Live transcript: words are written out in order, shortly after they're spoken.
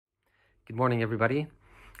Good morning, everybody,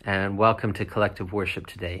 and welcome to Collective Worship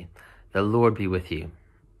today. The Lord be with you.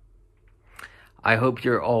 I hope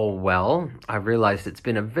you're all well. I've realized it's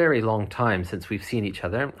been a very long time since we've seen each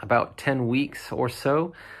other, about 10 weeks or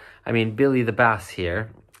so. Billy the Bass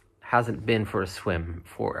here hasn't been for a swim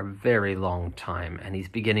for a very long time, and he's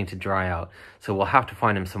beginning to dry out, so we'll have to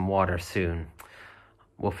find him some water soon.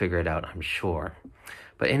 We'll figure it out, I'm sure.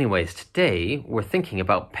 But anyways, today we're thinking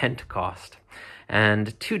about Pentecost.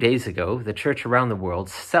 And 2 days ago, the church around the world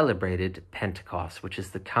celebrated Pentecost, which is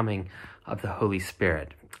the coming of the Holy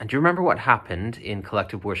Spirit. And do you remember what happened in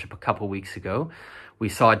collective worship a couple weeks ago? We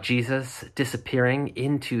saw Jesus disappearing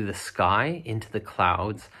into the sky, into the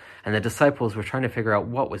clouds, and the disciples were trying to figure out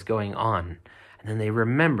what was going on. And then they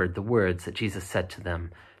remembered the words that Jesus said to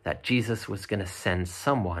them, that Jesus was going to send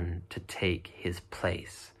someone to take his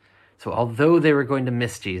place. So although they were going to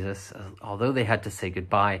miss Jesus, although they had to say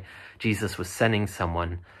goodbye, Jesus was sending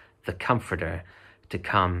someone, the Comforter, to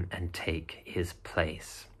come and take his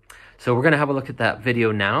place. So we're going to have a look at that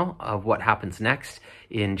video now of what happens next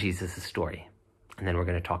in Jesus' story. And then we're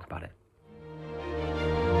going to talk about it.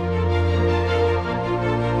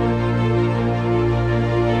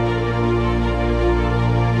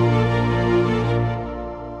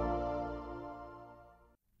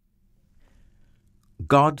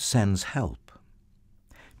 God sends help.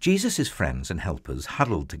 Jesus' friends and helpers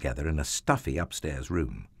huddled together in a stuffy upstairs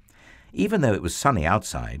room. Even though it was sunny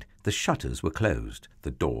outside, the shutters were closed,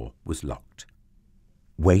 the door was locked.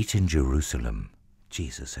 "Wait in Jerusalem,"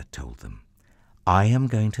 Jesus had told them. "I am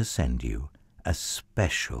going to send you a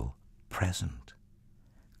special present.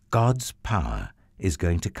 God's power is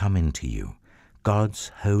going to come into you. God's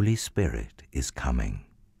Holy Spirit is coming."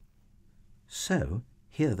 So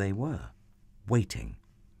here they were, waiting.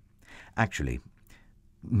 Actually,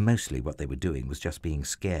 mostly what they were doing was just being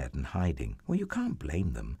scared and hiding. Well, you can't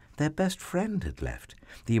blame them. Their best friend had left.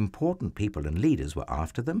 The important people and leaders were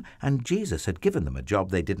after them, and Jesus had given them a job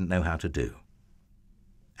they didn't know how to do.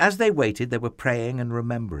 As they waited, they were praying and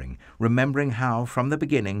remembering how, from the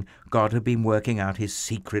beginning, God had been working out his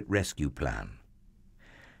secret rescue plan.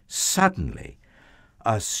 Suddenly,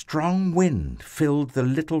 a strong wind filled the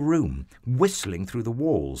little room, whistling through the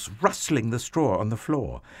walls, rustling the straw on the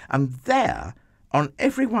floor. And there, on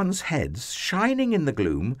everyone's heads, shining in the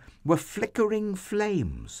gloom, were flickering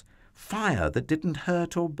flames, fire that didn't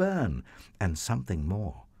hurt or burn, and something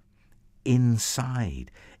more. Inside,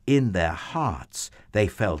 in their hearts, they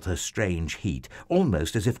felt a strange heat,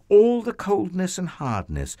 almost as if all the coldness and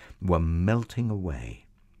hardness were melting away,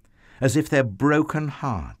 as if their broken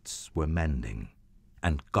hearts were mending.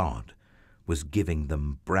 And God was giving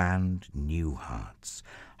them brand new hearts,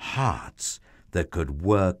 hearts that could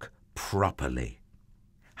work properly.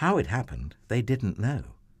 How it happened, they didn't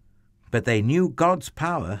know. But they knew God's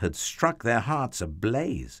power had struck their hearts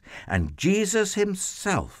ablaze, and Jesus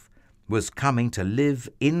himself was coming to live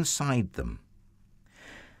inside them.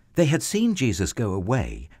 They had seen Jesus go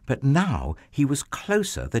away, but now he was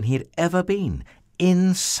closer than he had ever been,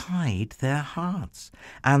 inside their hearts.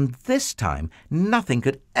 And this time, nothing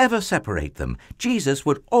could ever separate them. Jesus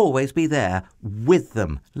would always be there with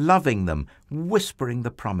them, loving them, whispering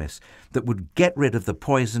the promise that would get rid of the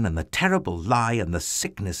poison and the terrible lie and the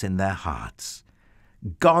sickness in their hearts.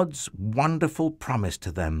 God's wonderful promise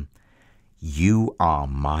to them: "You are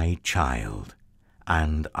my child,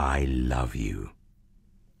 and I love you.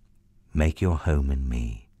 Make your home in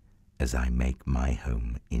me as I make my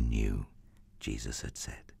home in you," Jesus had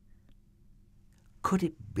said. Could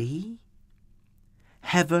it be?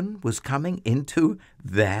 Heaven was coming into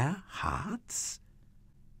their hearts?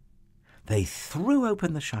 They threw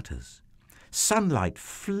open the shutters. Sunlight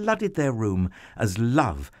flooded their room as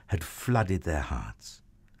love had flooded their hearts.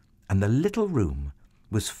 And the little room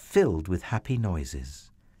was filled with happy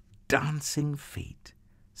noises, dancing feet,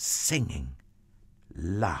 singing,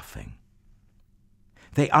 laughing.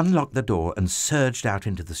 They unlocked the door and surged out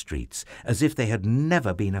into the streets, as if they had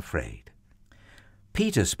never been afraid.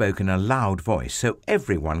 Peter spoke in a loud voice so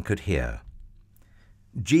everyone could hear.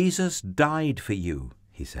 "Jesus died for you,"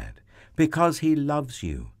 he said, "because he loves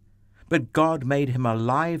you. But God made him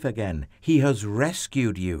alive again. He has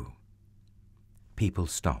rescued you." People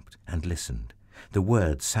stopped and listened. The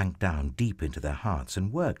words sank down deep into their hearts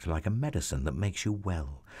and worked like a medicine that makes you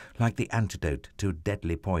well, like the antidote to a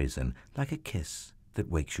deadly poison, like a kiss that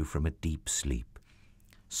wakes you from a deep sleep.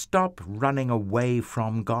 "Stop running away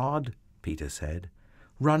from God," Peter said.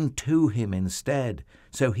 "Run to him instead,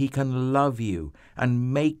 so he can love you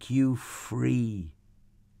and make you free."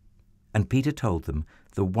 And Peter told them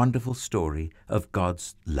the wonderful story of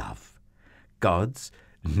God's love. God's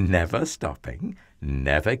never stopping,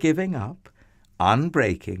 never giving up,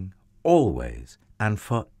 unbreaking, always and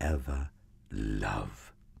forever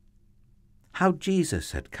love. How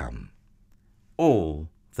Jesus had come, all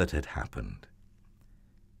that had happened.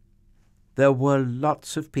 There were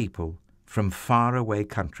lots of people from faraway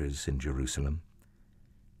countries in Jerusalem.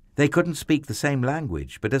 They couldn't speak the same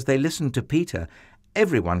language, but as they listened to Peter,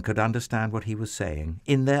 everyone could understand what he was saying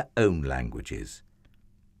in their own languages.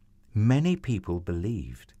 Many people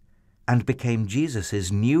believed and became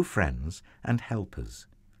Jesus' new friends and helpers.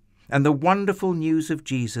 And the wonderful news of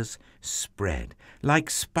Jesus spread like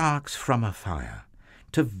sparks from a fire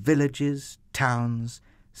to villages, towns,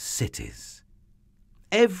 cities.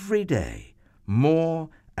 Every day, more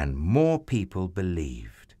and more people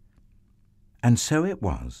believed. And so it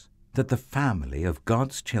was that the family of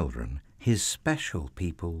God's children, his special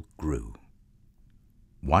people, grew.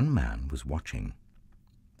 One man was watching.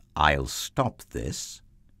 "I'll stop this,"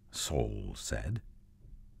 Saul said.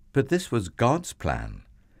 But this was God's plan,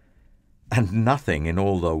 and nothing in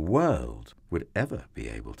all the world would ever be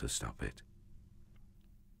able to stop it.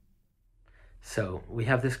 So we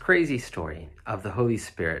have this crazy story of the Holy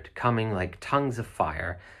Spirit coming like tongues of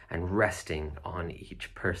fire and resting on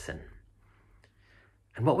each person.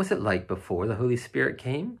 And what was it like before the Holy Spirit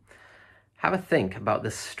came? Have a think about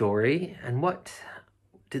this story, and what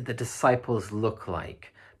did the disciples look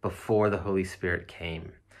like before the Holy Spirit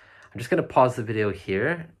came? I'm just going to pause the video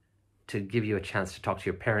here to give you a chance to talk to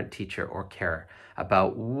your parent, teacher, or carer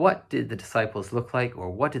about what did the disciples look like,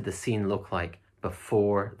 or what did the scene look like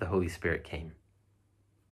before the Holy Spirit came.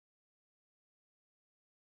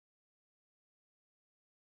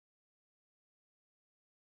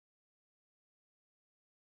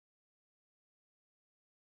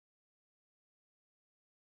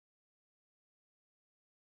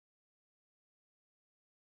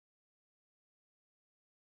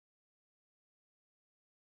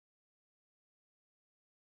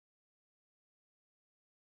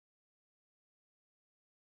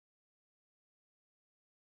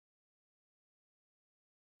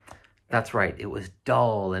 That's right, it was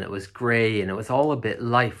dull and it was grey and it was all a bit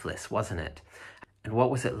lifeless, wasn't it? And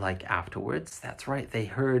what was it like afterwards? That's right, they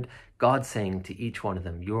heard God saying to each one of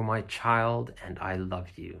them, "You're my child and I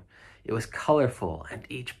love you." It was colorful and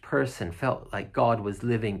each person felt like God was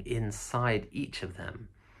living inside each of them.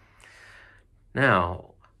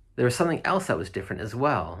 Now, there was something else that was different as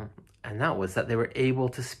well, and that was that they were able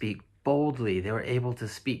to speak boldly, they were able to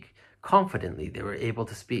speak confidently, they were able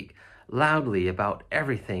to speak loudly about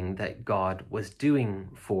everything that God was doing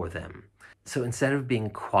for them. So instead of being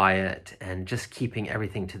quiet and just keeping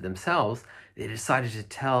everything to themselves, they decided to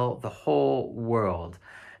tell the whole world,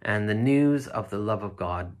 and the news of the love of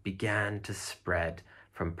God began to spread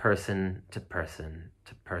from person to person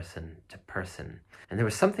to person to person. And there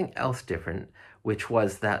was something else different, which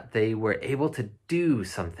was that they were able to do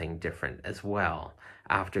something different as well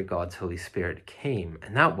after God's Holy Spirit came.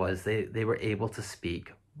 And that was they were able to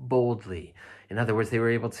speak boldly. In other words, they were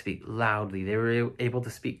able to speak loudly. They were able to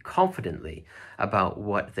speak confidently about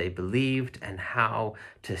what they believed and how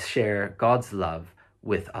to share God's love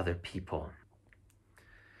with other people.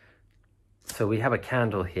 So we have a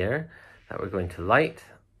candle here that we're going to light,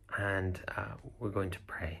 and we're going to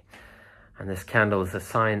pray. And this candle is a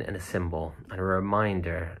sign and a symbol and a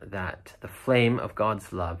reminder that the flame of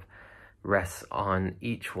God's love rests on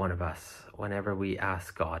each one of us whenever we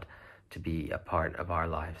ask God to be a part of our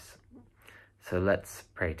lives. So let's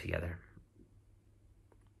pray together.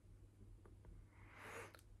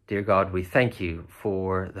 Dear God, we thank you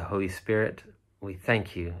for the Holy Spirit. We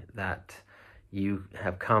thank you that you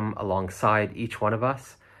have come alongside each one of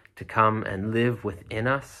us to come and live within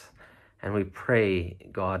us. And we pray,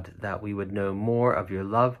 God, that we would know more of your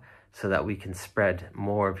love so that we can spread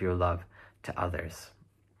more of your love to others.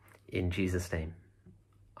 In Jesus' name,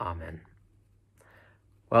 amen.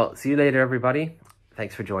 Well, see you later, everybody.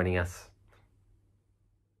 Thanks for joining us.